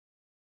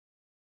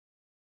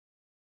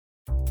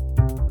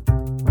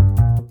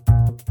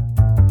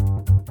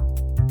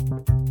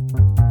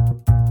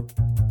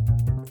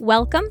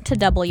Welcome to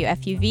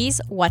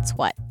WFUV's What's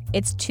What.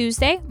 It's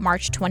Tuesday,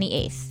 March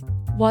 28th.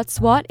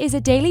 What's What is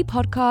a daily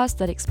podcast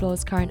that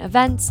explores current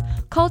events,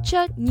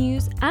 culture,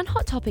 news, and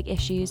hot topic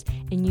issues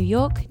in New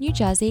York, New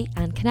Jersey,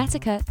 and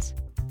Connecticut.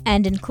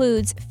 And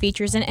includes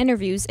features and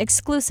interviews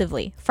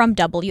exclusively from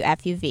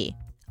WFUV.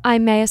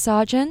 I'm Maya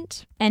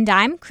Sargent. And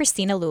I'm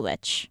Christina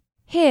Lulich.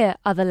 Here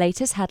are the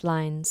latest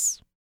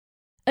headlines.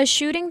 A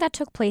shooting that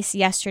took place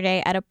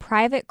yesterday at a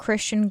private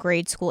Christian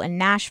grade school in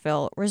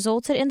Nashville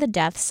resulted in the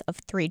deaths of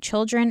 3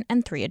 children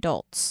and 3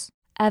 adults.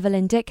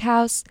 Evelyn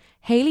Dickhouse,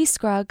 Haley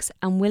Scruggs,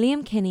 and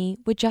William Kinney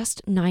were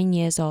just 9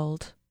 years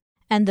old.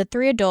 And the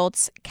 3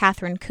 adults,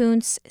 Catherine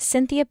Kuntz,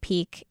 Cynthia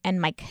Peak,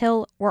 and Mike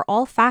Hill, were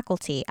all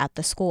faculty at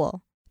the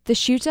school. The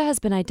shooter has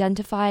been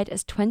identified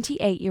as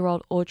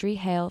 28-year-old Audrey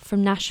Hale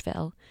from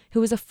Nashville,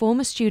 who was a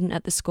former student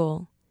at the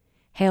school.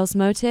 Hale's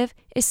motive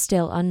is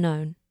still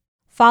unknown.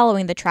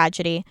 Following the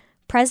tragedy,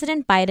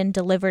 President Biden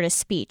delivered a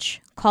speech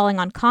calling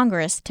on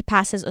Congress to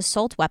pass his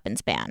assault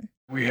weapons ban.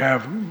 We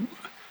have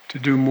to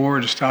do more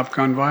to stop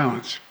gun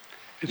violence.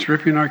 It's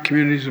ripping our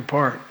communities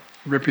apart,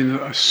 ripping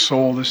the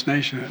soul of this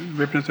nation,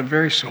 ripping at the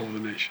very soul of the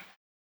nation.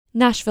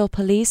 Nashville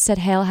police said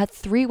Hale had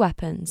 3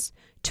 weapons,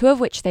 2 of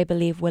which they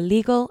believe were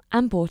legal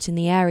and bought in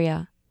the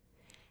area.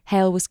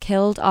 Hale was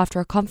killed after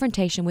a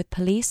confrontation with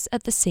police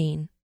at the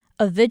scene.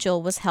 A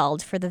vigil was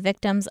held for the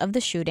victims of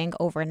the shooting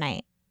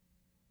overnight.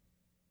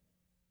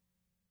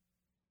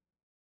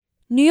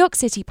 New York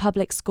City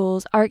public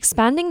schools are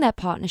expanding their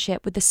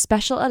partnership with the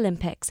Special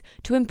Olympics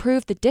to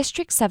improve the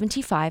District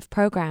 75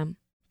 program.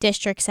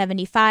 District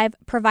 75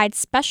 provides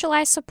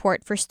specialized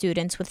support for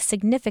students with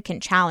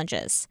significant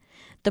challenges.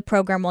 The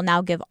program will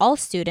now give all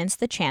students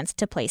the chance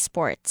to play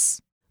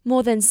sports.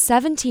 More than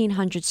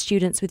 1,700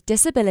 students with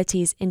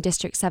disabilities in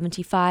District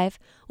 75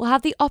 will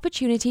have the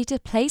opportunity to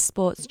play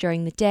sports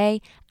during the day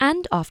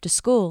and after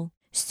school.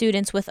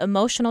 Students with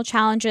emotional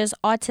challenges,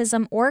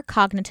 autism, or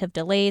cognitive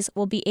delays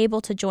will be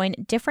able to join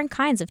different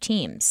kinds of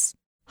teams.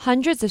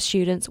 Hundreds of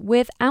students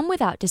with and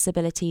without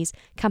disabilities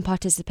can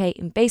participate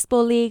in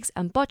baseball leagues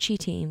and bocce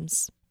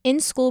teams.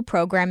 In-school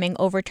programming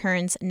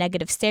overturns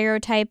negative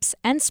stereotypes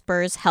and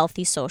spurs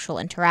healthy social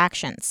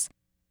interactions.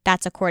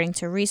 That's according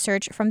to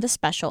research from the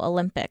Special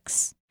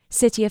Olympics.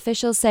 City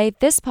officials say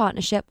this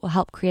partnership will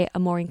help create a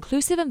more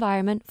inclusive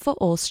environment for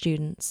all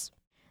students.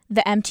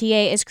 The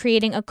MTA is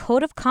creating a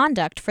code of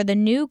conduct for the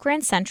new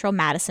Grand Central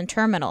Madison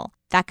terminal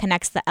that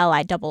connects the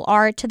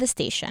LIRR to the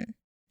station.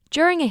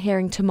 During a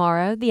hearing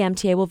tomorrow, the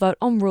MTA will vote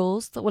on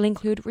rules that will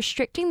include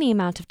restricting the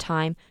amount of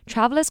time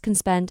travelers can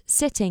spend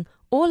sitting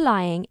or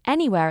lying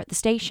anywhere at the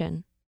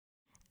station.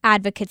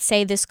 Advocates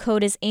say this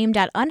code is aimed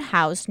at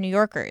unhoused New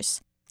Yorkers.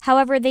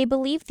 However, they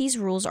believe these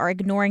rules are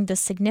ignoring the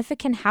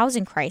significant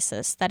housing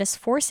crisis that is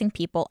forcing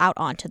people out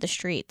onto the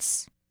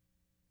streets.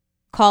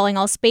 Calling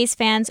all space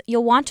fans,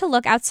 you'll want to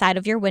look outside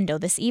of your window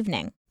this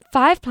evening.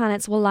 5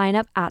 planets will line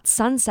up at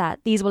sunset.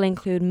 These will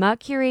include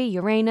Mercury,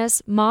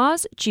 Uranus,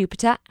 Mars,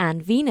 Jupiter,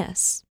 and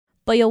Venus.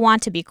 But you'll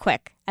want to be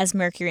quick, as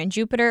Mercury and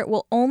Jupiter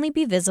will only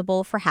be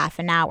visible for half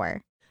an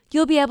hour.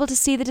 You'll be able to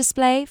see the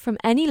display from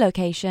any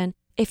location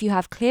if you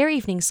have clear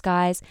evening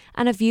skies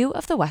and a view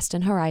of the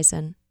western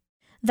horizon.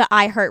 The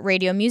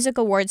iHeartRadio Music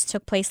Awards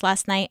took place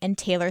last night, and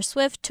Taylor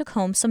Swift took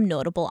home some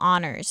notable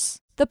honors.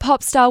 The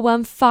pop star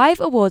won 5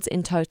 awards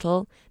in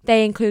total.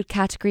 They include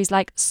categories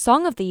like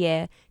Song of the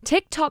Year,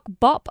 TikTok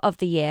Bop of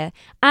the Year,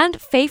 and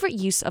Favorite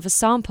Use of a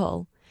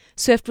Sample.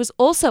 Swift was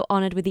also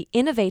honored with the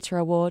Innovator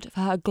Award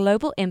for her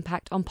global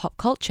impact on pop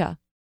culture.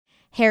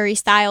 Harry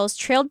Styles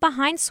trailed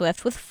behind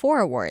Swift with 4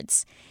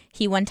 awards.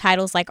 He won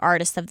titles like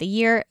Artist of the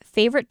Year,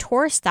 Favorite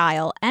Tour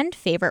Style, and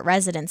Favorite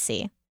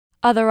Residency.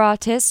 Other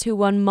artists who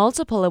won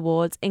multiple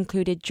awards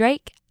included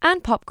Drake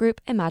and pop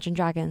group Imagine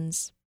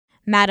Dragons.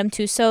 Madame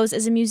Tussauds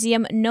is a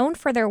museum known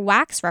for their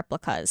wax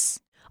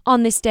replicas.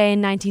 On this day in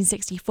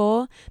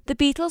 1964, the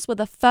Beatles were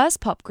the first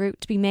pop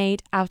group to be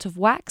made out of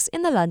wax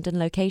in the London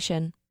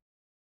location.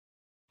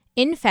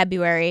 In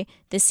February,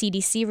 the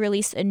CDC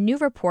released a new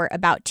report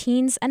about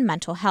teens and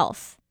mental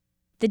health.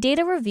 The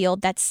data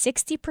revealed that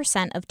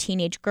 60% of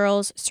teenage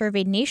girls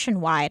surveyed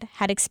nationwide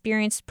had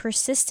experienced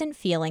persistent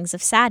feelings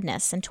of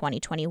sadness in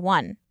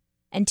 2021,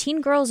 and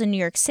teen girls in New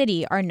York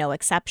City are no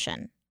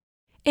exception.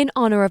 In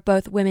honor of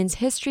both Women's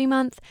History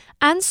Month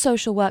and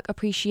Social Work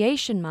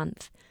Appreciation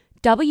Month,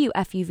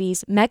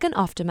 WFUV's Megan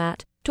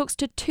Oftermatt talks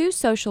to 2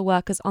 social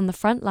workers on the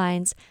front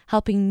lines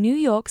helping New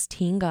York's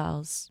teen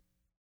girls.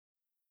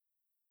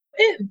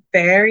 It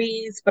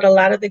varies, but a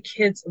lot of the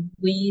kids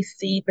we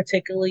see,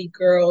 particularly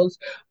girls,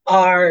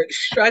 are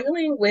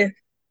struggling with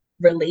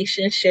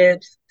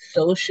relationships,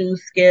 social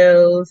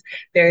skills.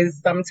 There's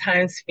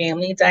sometimes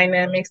family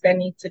dynamics that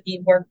need to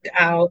be worked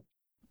out.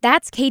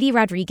 That's Katie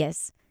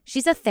Rodriguez.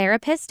 She's a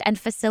therapist and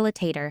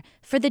facilitator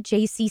for the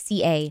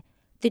JCCA,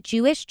 the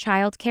Jewish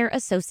Child Care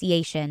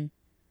Association.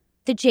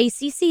 The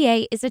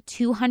JCCA is a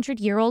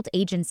 200-year-old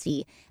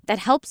agency that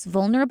helps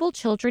vulnerable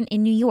children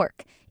in New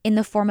York in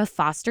the form of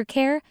foster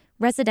care,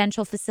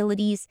 residential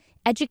facilities,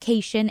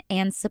 education,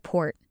 and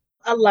support.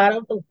 A lot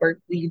of the work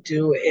we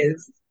do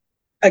is,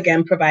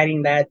 again,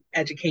 providing that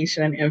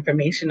education and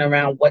information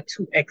around what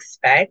to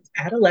expect.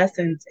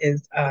 Adolescence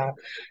is a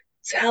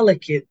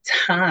delicate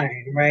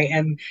time, right?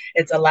 And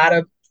it's a lot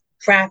of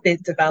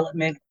rapid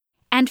development.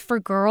 And for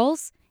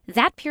girls,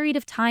 that period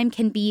of time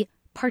can be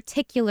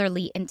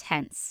particularly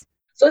intense.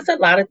 So it's a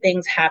lot of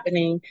things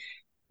happening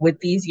with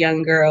these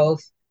young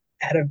girls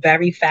at a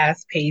very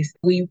fast pace.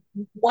 We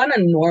want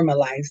to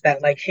normalize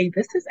that, like, hey,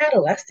 this is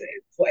adolescence.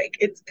 Like,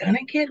 it's going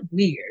to get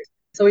weird.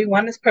 So we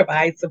want to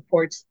provide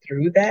supports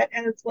through that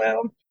as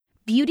well.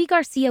 Beauty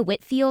Garcia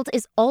Whitfield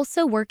is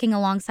also working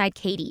alongside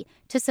Katie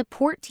to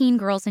support teen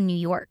girls in New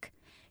York.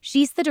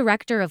 She's the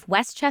director of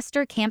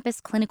Westchester Campus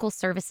Clinical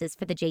Services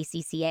for the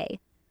JCCA.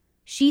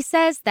 She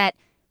says that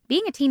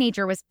being a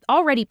teenager was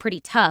already pretty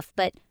tough,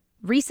 but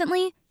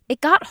recently it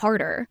got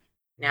harder.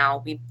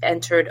 Now we've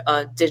entered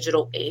a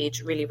digital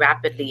age really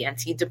rapidly, and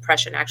teen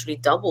depression actually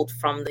doubled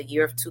from the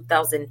year of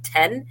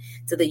 2010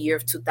 to the year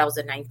of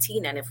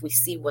 2019. And if we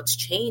see what's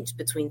changed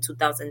between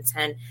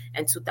 2010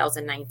 and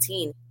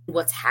 2019,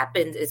 what's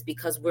happened is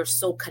because we're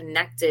so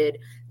connected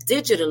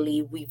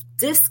digitally, we've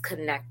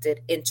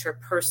disconnected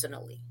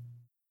interpersonally.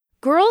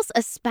 Girls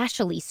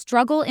especially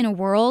struggle in a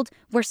world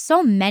where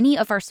so many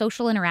of our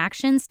social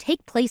interactions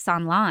take place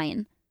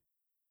online.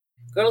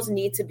 Girls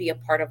need to be a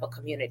part of a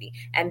community.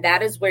 And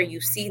that is where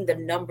you've seen the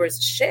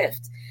numbers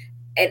shift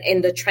and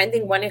in the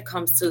trending when it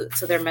comes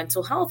to their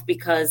mental health,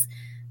 because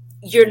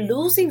you're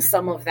losing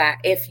some of that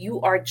if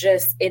you are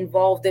just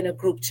involved in a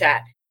group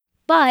chat.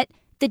 But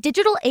the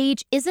digital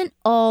age isn't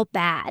all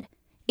bad.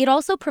 It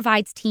also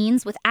provides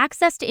teens with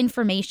access to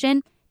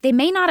information they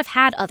may not have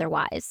had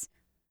otherwise.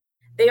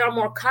 They are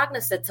more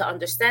cognizant to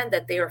understand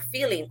that they are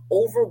feeling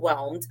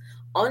overwhelmed,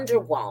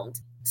 underwhelmed,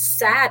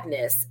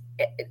 sadness,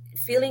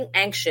 feeling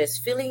anxious,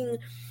 feeling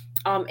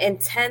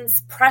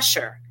intense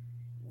pressure.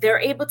 They're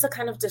able to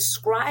kind of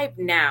describe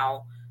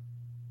now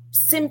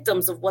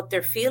symptoms of what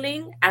they're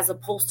feeling as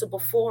opposed to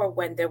before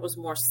when there was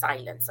more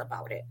silence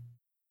about it.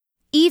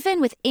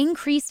 Even with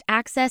increased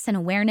access and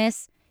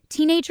awareness,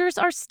 teenagers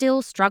are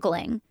still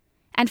struggling.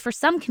 And for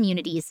some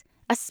communities,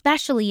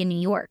 especially in New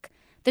York,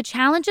 the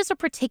challenges are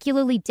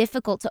particularly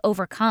difficult to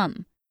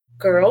overcome.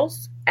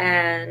 Girls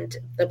and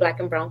the Black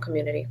and Brown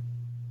community.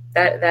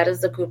 That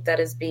is the group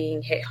that is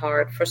being hit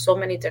hard for so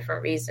many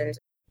different reasons.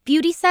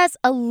 Beauty says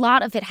a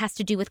lot of it has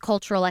to do with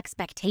cultural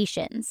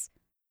expectations.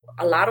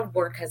 A lot of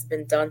work has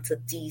been done to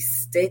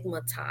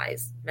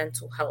destigmatize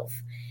mental health,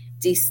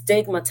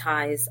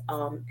 destigmatize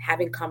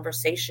having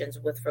conversations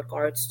with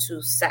regards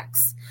to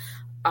sex.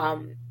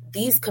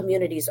 These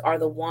communities are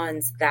the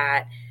ones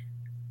that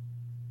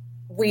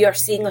we are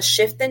seeing a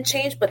shift and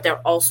change, but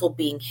they're also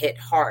being hit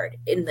hard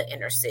in the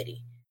inner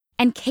city.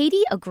 And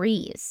Katie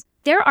agrees.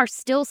 There are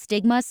still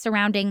stigmas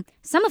surrounding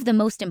some of the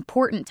most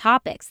important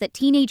topics that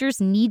teenagers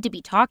need to be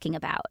talking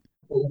about.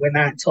 We're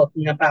not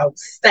talking about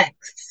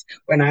sex.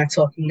 We're not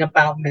talking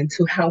about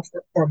mental health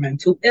or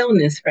mental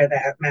illness for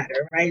that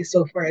matter, right?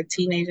 So for a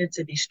teenager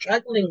to be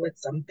struggling with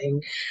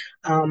something,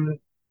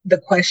 the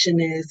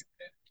question is,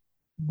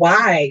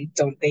 why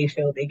don't they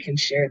feel they can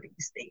share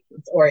these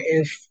things? Or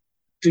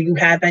do you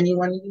have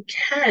anyone you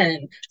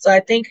can? So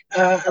I think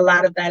a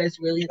lot of that is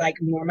really like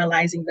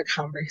normalizing the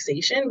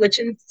conversation, which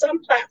in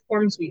some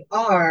platforms we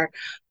are,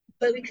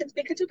 but we could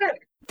do better.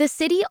 The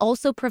city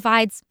also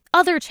provides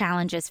other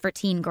challenges for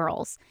teen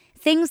girls,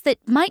 things that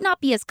might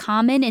not be as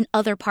common in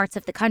other parts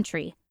of the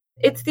country.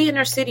 It's the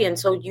inner city, and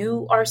so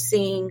you are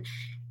seeing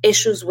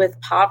issues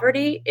with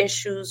poverty,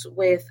 issues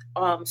with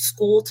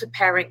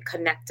school-to-parent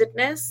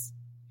connectedness,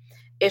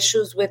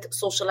 issues with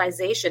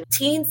socialization.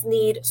 Teens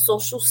need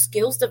social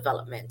skills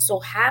development.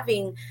 So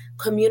having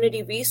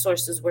community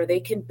resources where they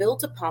can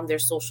build upon their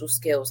social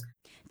skills.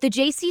 The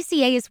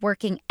JCCA is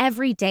working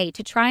every day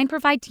to try and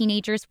provide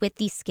teenagers with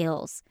these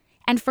skills.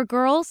 And for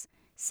girls,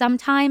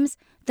 sometimes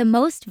the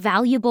most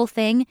valuable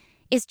thing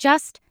is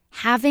just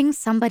having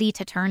somebody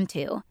to turn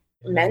to.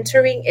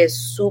 Mentoring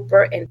is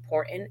super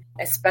important,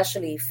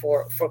 especially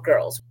for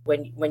girls.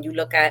 When you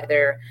look at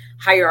their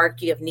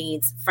hierarchy of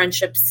needs,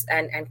 friendships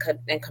and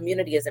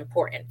community is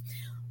important.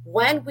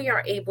 When we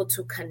are able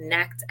to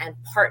connect and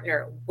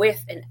partner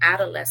with an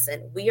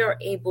adolescent, we are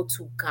able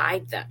to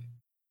guide them.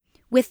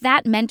 With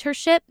that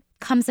mentorship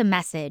comes a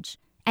message,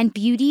 and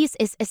Beauty's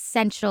is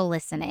essential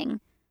listening.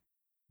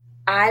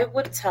 I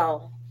would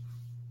tell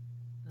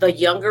the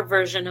younger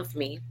version of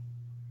me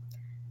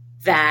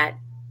that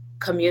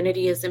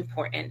community is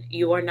important.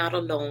 You are not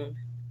alone,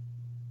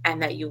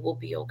 and that you will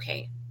be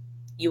okay.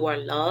 You are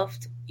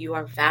loved, you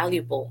are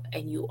valuable,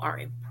 and you are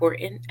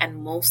important,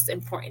 and most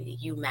importantly,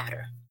 you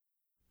matter.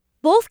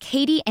 Both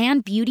Katie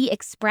and Beauty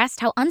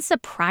expressed how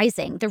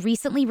unsurprising the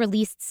recently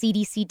released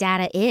CDC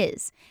data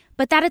is,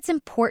 but that it's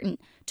important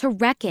to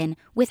reckon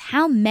with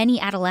how many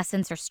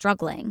adolescents are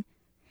struggling.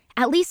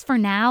 At least for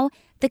now,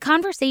 the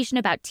conversation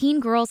about teen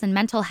girls and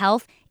mental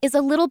health is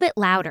a little bit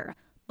louder,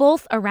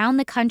 both around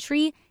the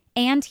country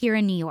and here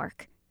in New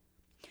York.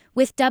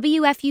 With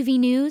WFUV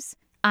News,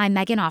 I'm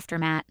Megan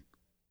Oftermatt.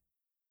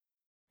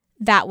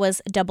 That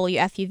was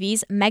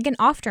WFUV's Megan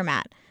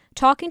Oftermatt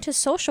talking to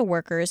social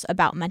workers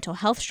about mental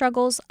health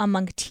struggles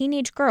among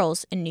teenage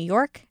girls in New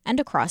York and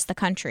across the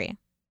country.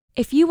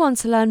 If you want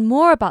to learn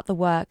more about the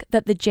work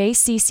that the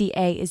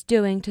JCCA is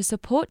doing to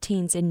support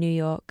teens in New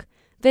York,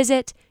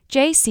 visit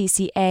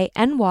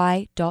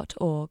jccany.org.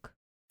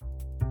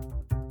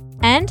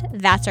 And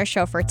that's our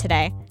show for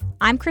today.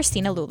 I'm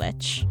Christina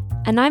Lulich.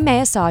 And I'm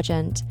Maya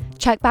Sargent.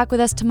 Check back with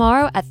us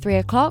tomorrow at 3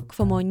 o'clock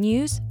for more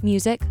news,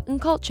 music,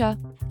 and culture.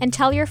 And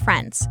tell your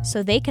friends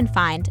so they can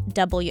find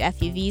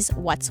WFUV's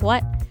What's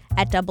What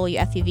at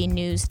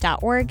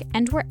WFUVnews.org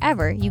and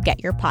wherever you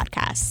get your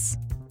podcasts.